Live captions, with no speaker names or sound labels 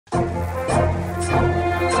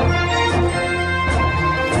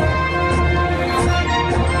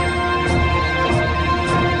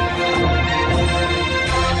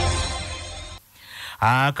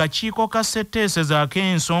Akakiiko ka ssetteeseza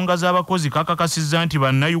ak'ensonga z'abakozi kakakasizza nti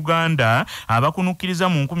Banayuganda abakunukkiriza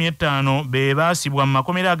mu 5000 be baasibwa mu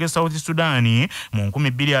makomera ag'e South Sudan mu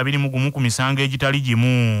 2021 ku misango egitali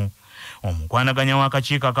gimu. Omukwanaganya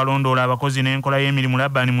w'akakiiko akalondoola abakozi n'enkola y'emirimu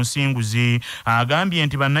Labani Musinguzi agambye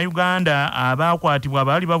nti Bannayuganda abaakwatibwa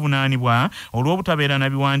baali bavunaanibwa olw'obutabeera na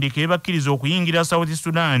biwandiiko ebibakkiriza okuyingira South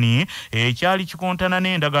Sudan ekyali kikontana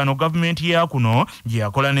n'endagaano gavumenti ya kuno gye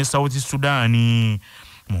yakola ne South Sudan.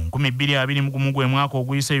 Mu 2021 gwe mwaka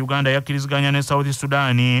oguyise Uganda yakkiriziganya ne South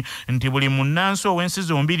Sudan nti buli munnansi ow'ensi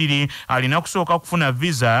zombiriri alina kusooka kufuna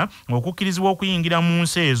visa okukkirizibwa okuyingira mu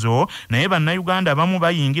nsi ezo, naye Bannayuganda abamu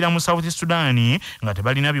bayingira mu South Sudan nga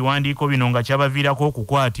tebalina biwandiiko bino nga kyabaviirako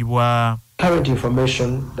okukwatibwa. Current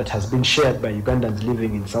information that has been shared by Ugandans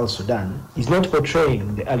living in South Sudan is not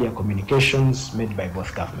portraying the earlier communications made by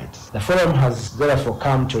both governments. The forum has therefore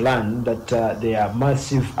come to learn that there are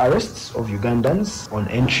massive arrests of Ugandans on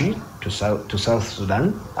entry to South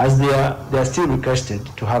Sudan, as they are still requested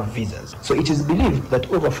to have visas. So it is believed that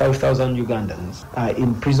over 5,000 Ugandans are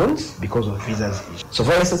in prisons because of visas. So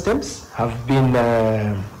various attempts have been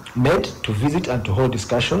made to visit and to hold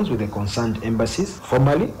discussions with the concerned embassies,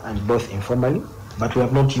 formally and both informally, but we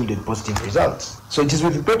have not yielded positive results. So it is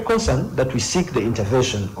with great concern that we seek the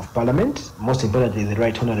intervention of Parliament, most importantly the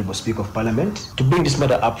Right Honourable Speaker of Parliament, to bring this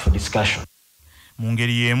matter up for discussion. Mu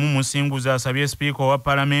ngeri y'emu Musinguzi asabye Speaker wa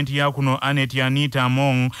Parliament ya kuno Anita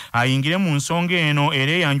Among ayingire mu nsonga eno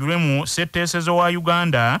era eyanjulwe mu ssetteesezo wa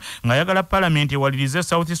Uganda ng'ayagala Parliament ewalirize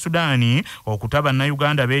South Sudan okutaba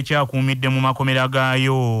Bannayuganda beekyakuumidde mu makomera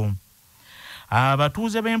gaayo.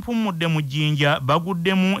 Abatuuze b'empumudde mu jjinja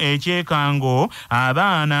baguddemu ekyekango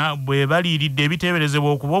abaana bwe baliiridde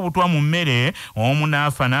ebiteeberezebwa okuba obutwa mu mmere, omu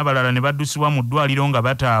n'afa n'abalala ne baddusibwa mu ddwaliro nga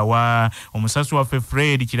bataawa. Omusasi waffe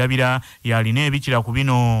Fred Kirabira yalina ebikira ku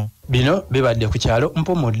bino. Bino bibadde ku kyalo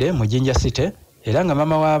Mpumudde mu Jinja City, era nga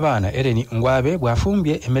mama w'abaana Ellen Ngwabe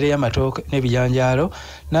bw'afumbye emmere y'amatooke n'ebijanjaalo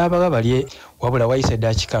n'abawa balye, wabula wayise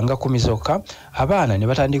eddakiika nga 10 zokka abaana ne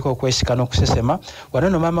batandika okwesika n'okusesema. Wano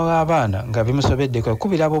nno maama w'abaana nga bimusobedde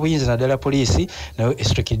kwekubira ab'obuyinza naddala poliisi nayo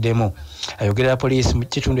esitukiddemu. Ayogerera poliisi mu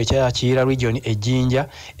kitundu ekya Kiyira region ejjinja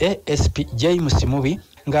ASP James Mubi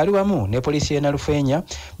ng'ali wamu ne poliisi y'e Nalufeenya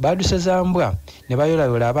badduse zambwa ne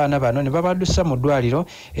bayolayola abaana bano ne babaddusa mu ddwaliro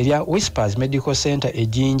erya Whispers Medical Center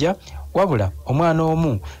ejjinja, wabula omwana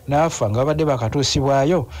omu n'afa nga babadde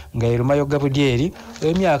bakatuusibwayo nga ye Lumayoga Budyeri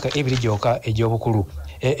w'emyaka 2 gyokka egy'obukulu.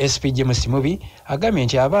 ASP James Mubi agambye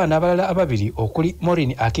nti abaana abalala ababiri okuli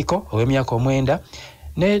Maureen Akiko ow'emyaka 9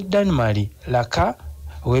 ne Danmali Laka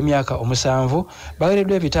ow'emyaka 7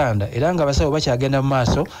 baweereddwa ebitanda era nga abasawo bakyagenda mu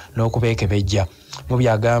maaso n'okubeekebejja. Mubi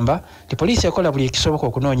agamba nti poliisi ekola buli ekisoboka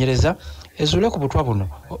okunoonyereza ezuule ku butwa buno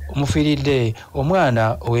omufiiridde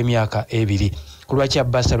omwana ow'emyaka 2. Ku lwakya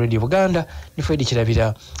Basa Radio Buganda ni Fred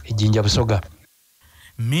Kirabira ejjinja Busoga.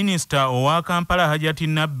 Minisita owa Kampala Hajati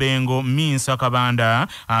Nabbengo Minsa Kabanda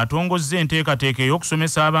atongozza enteekateeka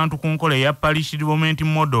ey'okusomesa abantu ku nkola eya Parish Development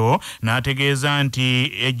Model n'ategeeza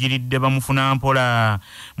nti ejjiridde bamufuna mpola.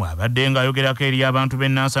 Mwabadde ng'ayogerako eri abantu b'e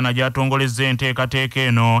Nansana gy'atongolezza enteekateeka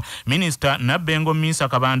eno, Minisita Nabbengo Minsa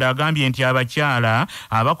Kabanda agambye nti abakyala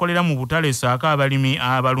abakolera mu butale ssaako abalimi,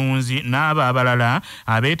 abalunzi n'abo abalala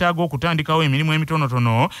abeetaaga okutandikawo emirimu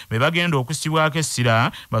emitonotono be bagenda okusibwako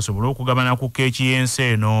essira basobole okugabana ku keeki y'ensi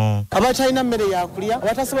eno. Abatalina mmere yakulya,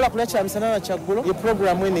 abatasobola kulya kya misana na kyaggulo, ye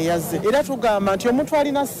programu eno yazze. Era tugamba nti omuntu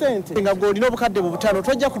alina ssente nga gw'olina obukadde bubutaano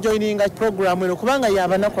tojja kujoininga programu eno kubanga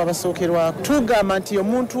y'abanaku abasookerwako. Tugamba nti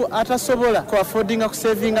omuntu atasobola ku affordinga ku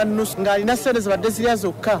savinga nusu ng'alina ssente zibadde zirya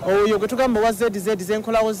zokka, oyo gwe tugamba wa ZZ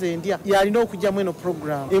zenkolawo zendya y'alina okujjamu eno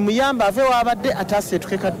programu. Emuyamba ave w'abadde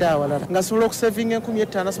ataaseetuke kadde awalala ng'asobola okusavinga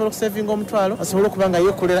 15,000, asobola okusavinga 1,000, asobola okuba nga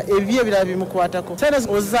yeekolera ebyo ebirala bimukwatako. Ssente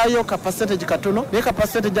ozaayo ka percentage katono ne ka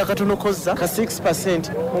percentage akatono kozza ka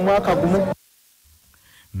 6% mu mwaka gumu.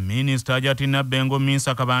 Minisita Hajati Nabbengo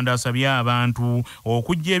Minsa Kabanda asabye abantu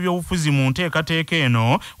okujja ebyobufuzi mu nteekateeka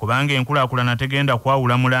eno kubanga enkulaakulana tegenda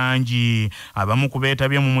kwawula mu langi. Abamu ku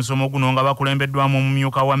beetabye mu musomo guno nga bakulembeddwamu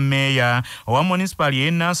omumyuka wa mmeeya owa munisipali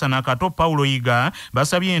y'e Nansana Kato Paulo Yiga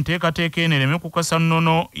basabye enteekateeka eno ereme kukasa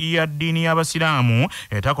nnono ya ddiini y'Abasiraamu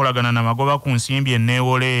etakolagana na magoba ku nsimbi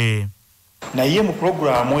enneewole. naye mu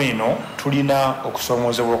programu eno tulina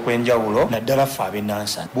okusomoozebwa okwenjawulo naddala ffe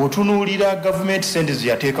ab'ennansana. Bw'otunuulira gavumenti sente ze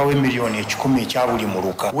yateekawo emiliyoni 10 ekya buli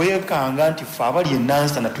muluka, weekanga nti ffe abali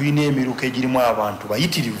ennansana tulina emiruka egirimu abantu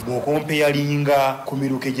bayitirivu bw'okompeyalinga ku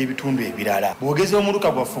miruka egy'ebitundu ebirala. Bw'ogeza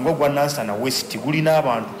omuluka gwaffe ng'ogwa Nansana West gulina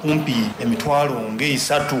abantu kumpi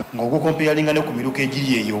 3,000 ng'ogukompeyalinga ne ku miruka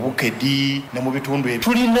egiri eyo Bukedi ne mu bitundu ebyo.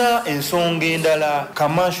 Tulina ensonga endala,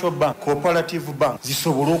 commercial bank, cooperative bank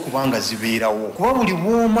zisobole okuba nga zibeerawo. Kuba buli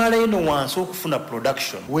bw'omala eno wansi okufuna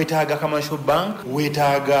production weetaaga commercial bank,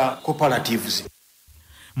 weetaaga cooperatives.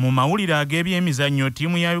 Mu mawulire ag'ebyemizannyo,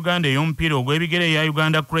 ttiimu ya Uganda ey'omupiira ogw'ebigere ya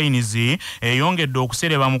Uganda Cranes eyongedde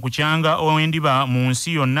okusereba mu kukyanga endiba mu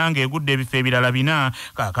nsi yonna ng'egudde ebifo ebirala 4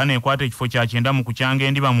 kaakano ekwata ekifo kya 9 mu kukyanga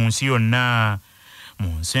endiba mu nsi yonna. Mu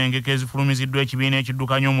nsengeke ezifulumiziddwa ekibiina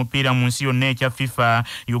ekiddukanya omupiira mu nsi yonna ekya FIFA,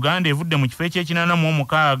 Uganda evudde mu kifo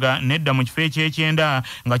eky'86 nedda mu kifo eky'9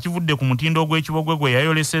 nga kivudde ku mutindo gw'ekibogwe gwe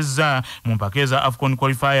yayolesezza mu mpaka za AFCON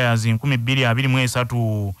qualifiers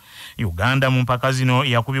 2023. Uganda mu mpaka zino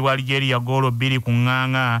yakubibwa Algeria goolo 2 ku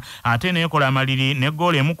nganga ate nekola amaliri ne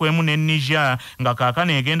goolo 1-1 ne Niger nga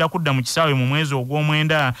kaakano egenda kudda mu kisaawe mu mwezi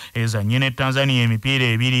ogw'omwenda ezanye ne Tanzania emipiira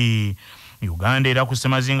 2. Uganda era ku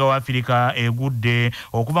ssemazinga wa Afrika egudde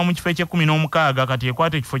okuva mu kifo eky'16 kati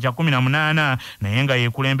ekwata ekifo kya 18 naye nga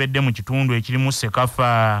yeekulembedde mu kitundu ekirimu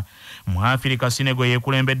Sekafa. Mu Afrika Senegal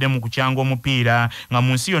yeekulembedde mu kukyanga omupiira nga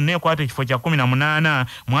mu nsi yonna ekwata ekifo kya 18.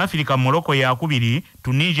 Mu Afrika Morocco yakubiri,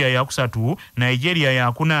 Tunisia yakusatu, Nigeria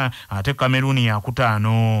yakuna ate Cameroon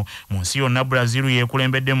yakutaano. Mu nsi yonna Brazil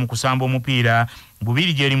yeekulembedde mu kusamba omupiira,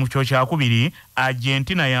 Bubirigi eri mu kifo kyakubiri,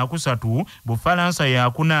 Argentina yakusatu, Bufalansa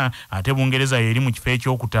yakuna ate Bungereza yeri mu kifo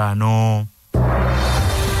ekyokutaano.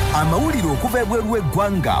 Amawulire okuva ebweru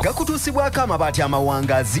w'eggwanga gakutuusibwako amabaati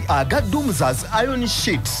amawangaazi aga Dumzas Iron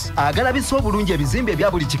Sheets agalabisa obulungi ebizimbe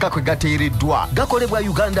ebya buli kika kwe gateereddwa, gakolebwa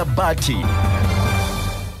Uganda Baati.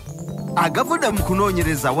 Agavudde mu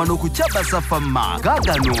kunoonyereza wano ku Kyabasa Famma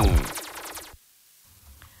gaagano.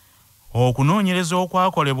 Okunoonyereza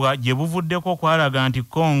okwakolebwa gye buvuddeko kwalaga nti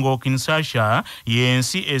Congo Kinshasa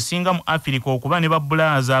y'ensi esinga mu Afrika okuba ne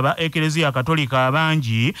babbulaaza aba Eklezia Katolika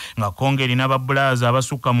abangi, nga Congo erina babbulaaza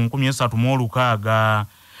abasukka mu 36,000.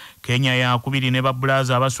 Kenya yakubiri ne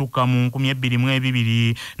babbulaaza abasukka mu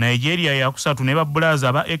 22,200, Nigeria yakusatu ne babbulaaza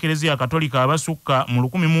aba Eklezia Katolika abasukka mu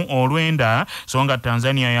 1,900, so nga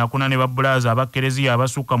Tanzania yakuna ne babbulaaza aba Eklezia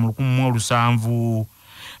abasukka mu 1,700.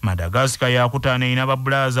 Madagascar yakutaana ina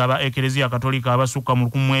babbulaaza aba Eklezia Katolika abasukka mu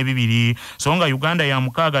 1,200, so nga Uganda ya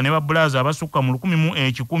mukaaga ne babbulaaza abasukka mu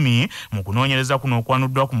 1,010 mu kunoonyereza kuno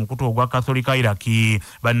okwanuddwa ku mukutu ogwa Katolika Iraki.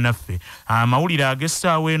 Bannaffe, amawulire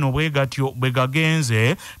ag'essaawa eno bwe gatyo bwe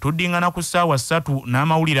gagenze, tuddingana ku ssaawa 3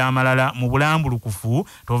 n'amawulire amalala mu bulambulukufu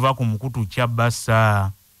tova ku mukutu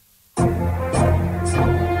Kyabasa.